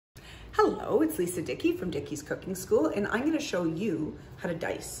Hello, it's Lisa Dickey from Dickey's Cooking School, and I'm going to show you how to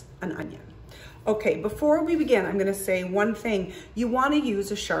dice an onion. Okay, before we begin, I'm going to say one thing. You want to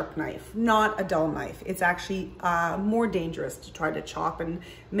use a sharp knife, not a dull knife. It's actually more dangerous to try to chop and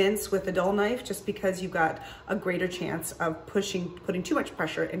mince with a dull knife just because you've got a greater chance of putting too much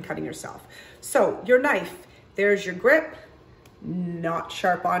pressure and cutting yourself. So your knife, there's your grip, not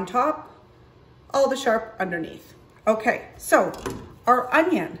sharp on top, all the sharp underneath. Okay, so our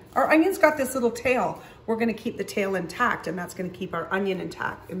onion's got this little tail. We're gonna keep the tail intact, and that's gonna keep our onion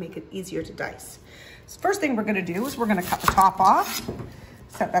intact and make it easier to dice. So first thing we're gonna do is we're gonna cut the top off,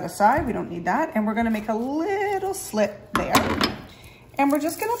 set that aside, we don't need that, and we're gonna make a little slit there. And we're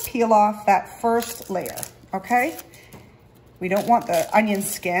just gonna peel off that first layer, okay? We don't want the onion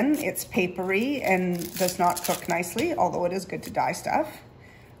skin, it's papery and does not cook nicely, although it is good to dye stuff.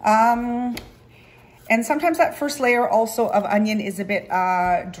 And sometimes that first layer also of onion is a bit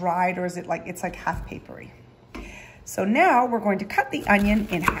dried, or it's like half papery. So now we're going to cut the onion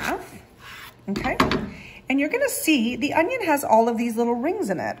in half, okay? And you're gonna see the onion has all of these little rings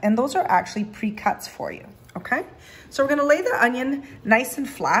in it, and those are actually pre-cuts for you, okay? So we're gonna lay the onion nice and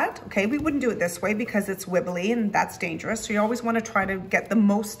flat, okay? We wouldn't do it this way because it's wibbly and that's dangerous. So you always wanna try to get the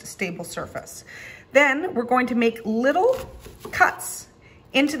most stable surface. Then we're going to make little cuts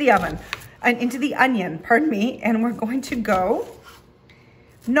into the oven. And into the onion, pardon me, and we're going to go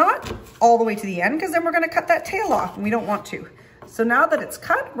not all the way to the end because then we're going to cut that tail off and we don't want to. So now that it's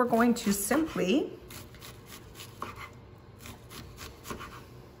cut, we're going to simply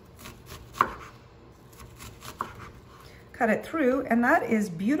cut it through, and that is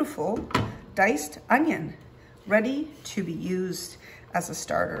beautiful diced onion ready to be used as a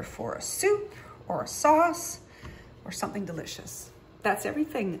starter for a soup or a sauce or something delicious. That's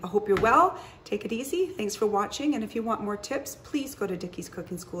everything. I hope you're well. Take it easy. Thanks for watching. And if you want more tips, please go to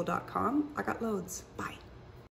dickeyscookingschool.com. I got loads. Bye.